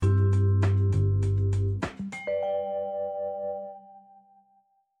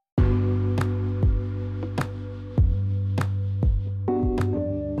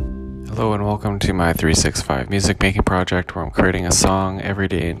Hello and welcome to my 365 music making project where I'm creating a song every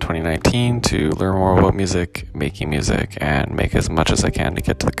day in 2019 to learn more about music, making music, and make as much as I can to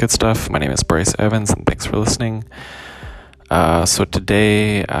get to the good stuff. My name is Bryce Evans and thanks for listening. So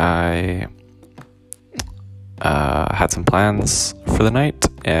today I had some plans for the night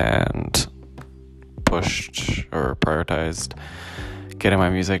and pushed or prioritized getting my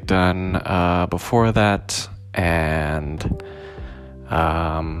music done before that, and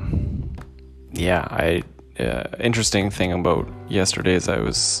interesting thing about yesterday is I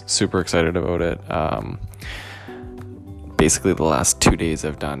was super excited about it. Basically the last 2 days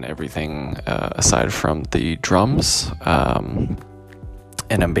I've done everything aside from the drums, and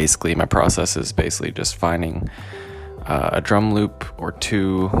my process is basically just finding a drum loop or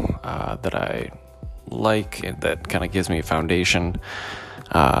two that I like, and that kind of gives me a foundation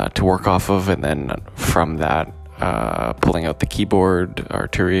to work off of, and then from that pulling out the keyboard,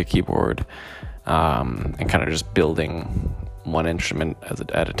 Arturia keyboard, and kind of just building one instrument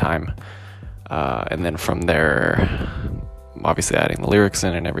at a time, and then from there obviously adding the lyrics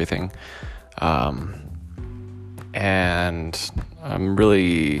in and everything, and I'm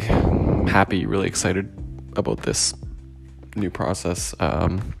really happy, really excited about this new process,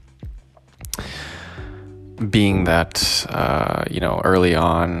 being that early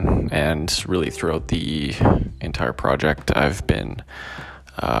on and really throughout the entire project I've been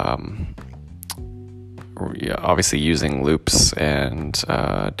obviously using loops and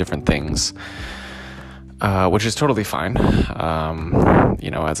different things, which is totally fine.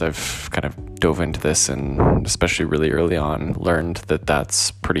 As I've kind of dove into this, and especially really early on learned that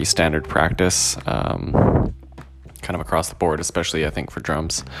that's pretty standard practice, kind of across the board, especially I think for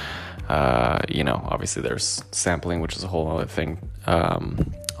drums. Obviously there's sampling, which is a whole other thing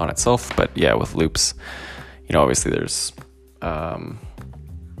on itself, but yeah, with loops, obviously there's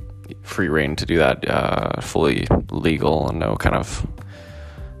free reign to do that, fully legal, and no kind of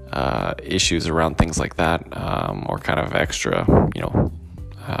issues around things like that, or kind of extra,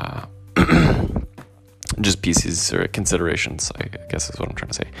 just pieces or considerations, I guess is what I'm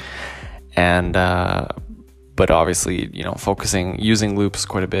trying to say. And but obviously, using loops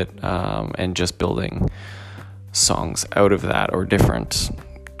quite a bit, and just building songs out of that, or different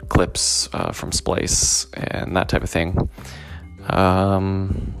clips from Splice and that type of thing,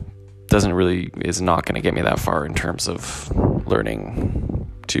 is not going to get me that far in terms of learning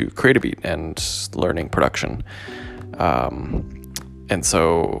to create a beat and learning production. And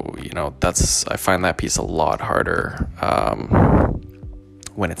so, I find that piece a lot harder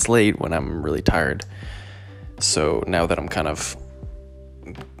when it's late, when I'm really tired. So now that I'm kind of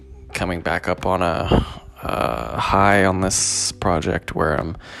coming back up on a high on this project, where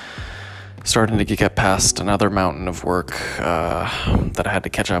I'm starting to get past another mountain of work that I had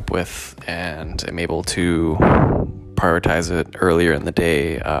to catch up with, and I'm able to prioritize it earlier in the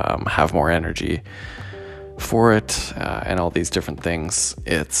day, have more energy for it, and all these different things.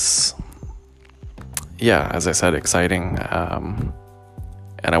 It's, as I said, exciting, and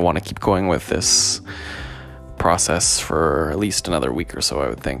I want to keep going with this process for at least another week or so, I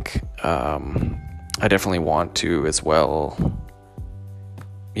would think. I definitely want to as well,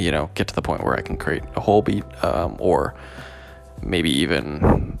 get to the point where I can create a whole beat, or maybe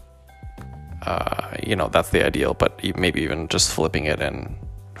even, that's the ideal, but maybe even just flipping it and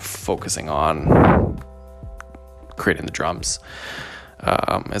focusing on creating the drums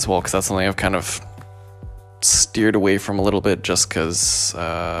as well, because that's something I've kind of steered away from a little bit, just because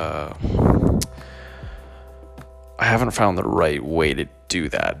I haven't found the right way to do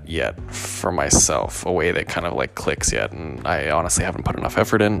that yet for myself, a way that kind of like clicks yet, and I honestly haven't put enough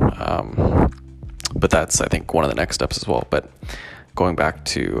effort in, but that's, I think, one of the next steps as well. But going back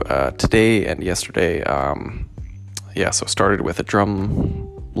to today and yesterday, so started with a drum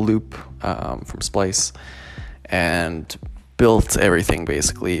loop from Splice, and built everything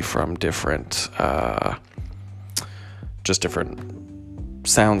basically from different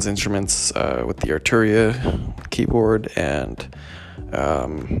sounds, instruments, with the Arturia keyboard, and I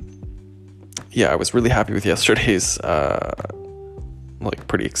was really happy with yesterday's,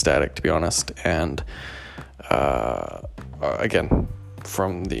 pretty ecstatic, to be honest. And again,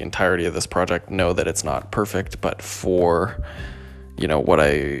 from the entirety of this project, know that it's not perfect, but for what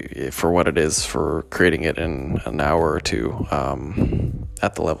it is, for creating it in an hour or two,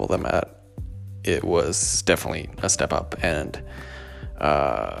 at the level that I'm at, it was definitely a step up. And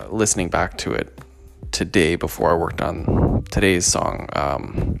listening back to it today before I worked on today's song,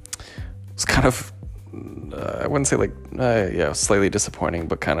 was kind of, I wouldn't say slightly disappointing,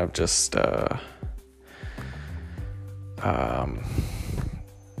 but kind of just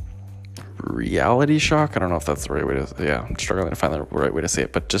reality shock. I don't know if that's the right way to, I'm struggling to find the right way to say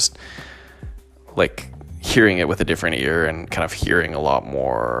it, but just like hearing it with a different ear and kind of hearing a lot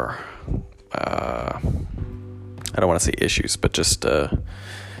more, I don't want to say issues, but just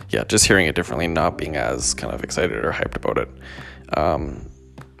hearing it differently, not being as kind of excited or hyped about it.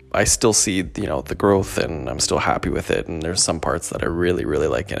 I still see, the growth, and I'm still happy with it. And there's some parts that I really, really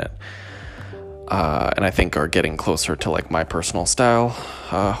like in it. And I think are getting closer to like my personal style,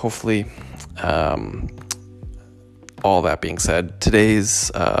 hopefully. All that being said, today's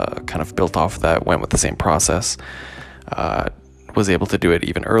kind of built off of that, went with the same process. Was able to do it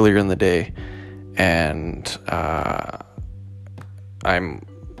even earlier in the day. And I'm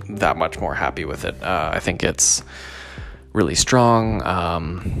that much more happy with it. I think it's really strong.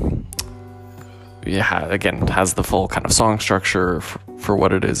 Again, has the full kind of song structure for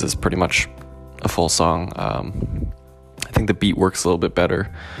what it is pretty much a full song. I think the beat works a little bit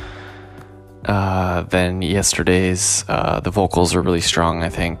better than yesterday's. The vocals are really strong, I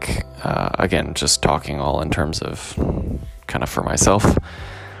think. Again, just talking all in terms of kind of for myself.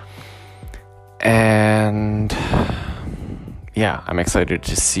 And yeah, I'm excited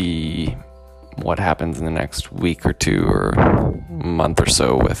to see what happens in the next week or two or month or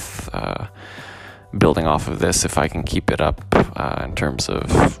so with building off of this, if I can keep it up in terms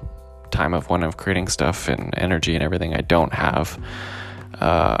of time of when I'm creating stuff and energy and everything. I don't have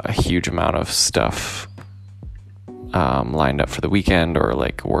a huge amount of stuff lined up for the weekend, or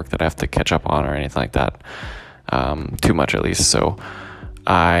like work that I have to catch up on or anything like that, too much at least. So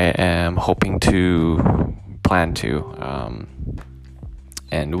I am hoping to plan to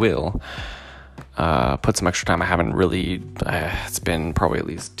and will put some extra time. I haven't really, it's been probably at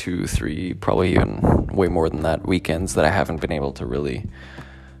least 2-3, probably even way more than that, weekends that I haven't been able to really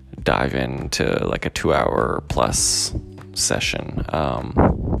dive into like a 2-hour plus session.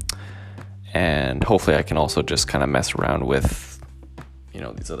 And hopefully I can also just kind of mess around with,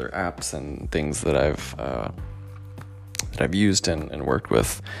 these other apps and things that I've used and worked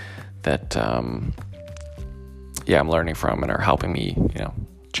with that, I'm learning from and are helping me,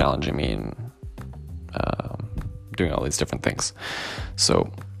 challenging me and doing all these different things.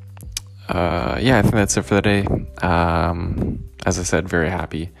 So, I think that's it for the day. As I said, very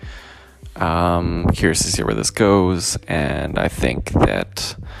happy. Curious to see where this goes, and I think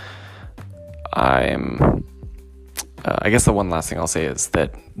that I guess the one last thing I'll say is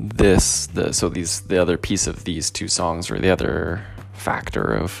that the other piece of these two songs, or the other factor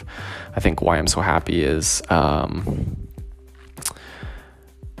of, I think, why I'm so happy is, I'm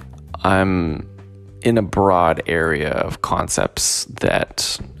in a broad area of concepts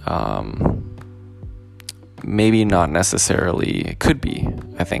that, maybe not necessarily could be,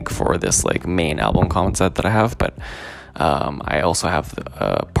 I think, for this like main album concept that I have, but I also have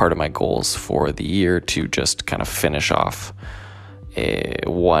part of my goals for the year to just kind of finish off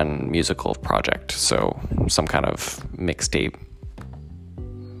one musical project, so some kind of mixtape,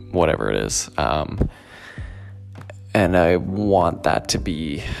 whatever it is, and I want that to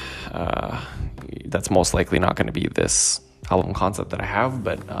be that's most likely not going to be this album concept that I have,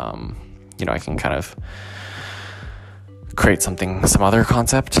 but I can kind of create some other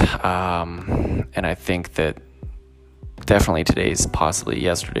concept, and I think that definitely today's, possibly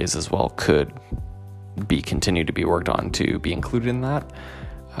yesterday's as well, could be continued to be worked on to be included in that.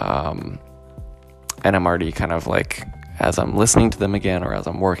 And I'm already kind of like, as I'm listening to them again, or as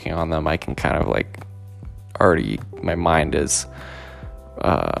I'm working on them, I can kind of like already, my mind is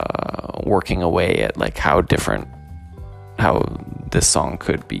working away at like how this song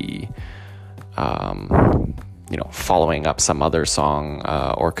could be, following up some other song,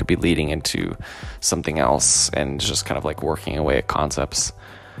 or could be leading into something else, and just kind of like working away at concepts.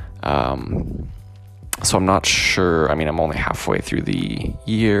 So I'm not sure. I mean, I'm only halfway through the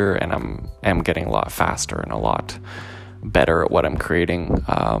year, and I'm getting a lot faster and a lot better at what I'm creating.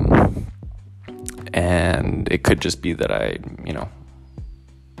 And it could just be that I,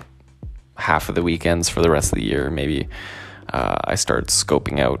 half of the weekends for the rest of the year, maybe I start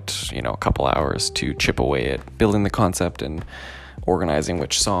scoping out, a couple hours to chip away at building the concept and organizing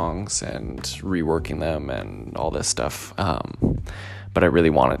which songs and reworking them and all this stuff. But I really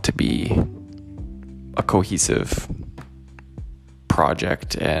want it to be a cohesive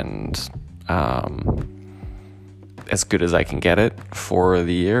project, and as good as I can get it for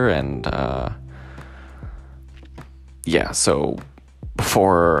the year. And so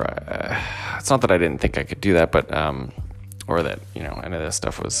before, it's not that I didn't think I could do that, but or that any of this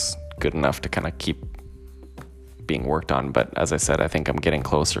stuff was good enough to kind of keep being worked on. But as I said, I think I'm getting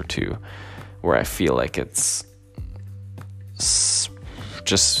closer to where I feel like it's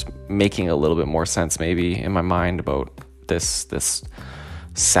just making a little bit more sense maybe in my mind about this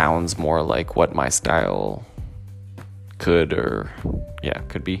sounds more like what my style could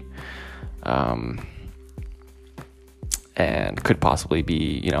be, and could possibly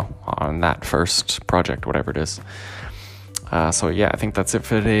be, on that first project, whatever it is. So yeah, I think that's it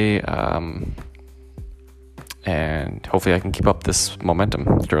for today. And hopefully I can keep up this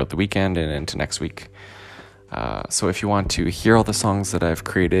momentum throughout the weekend and into next week. So if you want to hear all the songs that I've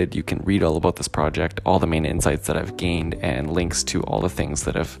created, you can read all about this project, all the main insights that I've gained, and links to all the things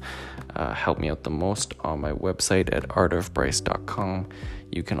that have helped me out the most on my website at artofbryce.com.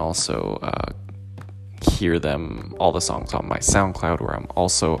 You can also hear all the songs on my SoundCloud, where I'm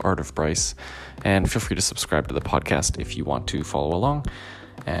also Art of Bryce. And feel free to subscribe to the podcast if you want to follow along.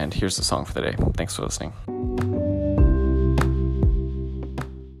 And here's the song for the day. Thanks for listening.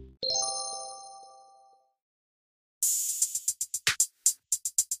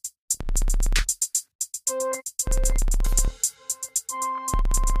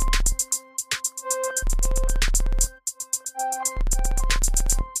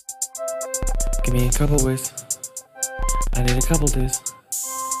 Give me a couple ways, I need a couple days.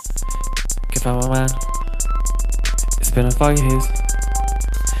 Can't find my mind, it's been a foggy haze.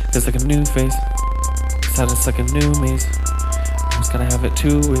 Feels like a new phase, it's like a new maze. Always gotta have it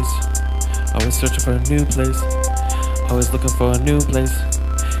two ways, always searching for a new place, always looking for a new place.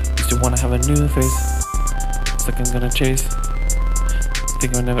 Used to wanna have a new face, it's like I'm gonna chase,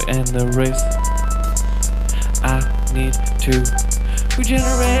 think I'll never end the race. I need to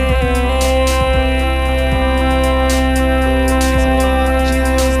regenerate.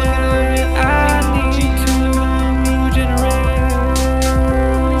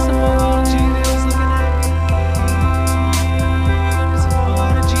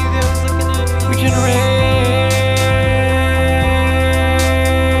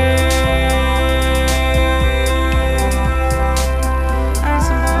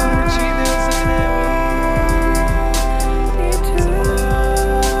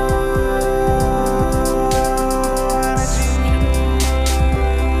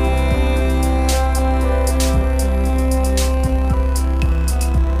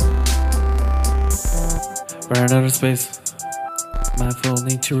 Ran out of space, my phone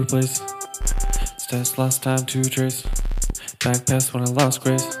need to replace. Stats lost time to trace, back past when I lost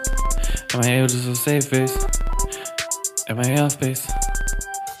grace. Am I able to save face? Am I off base?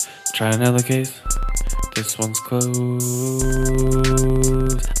 Try another case, this one's closed.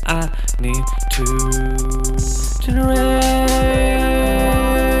 I need to generate.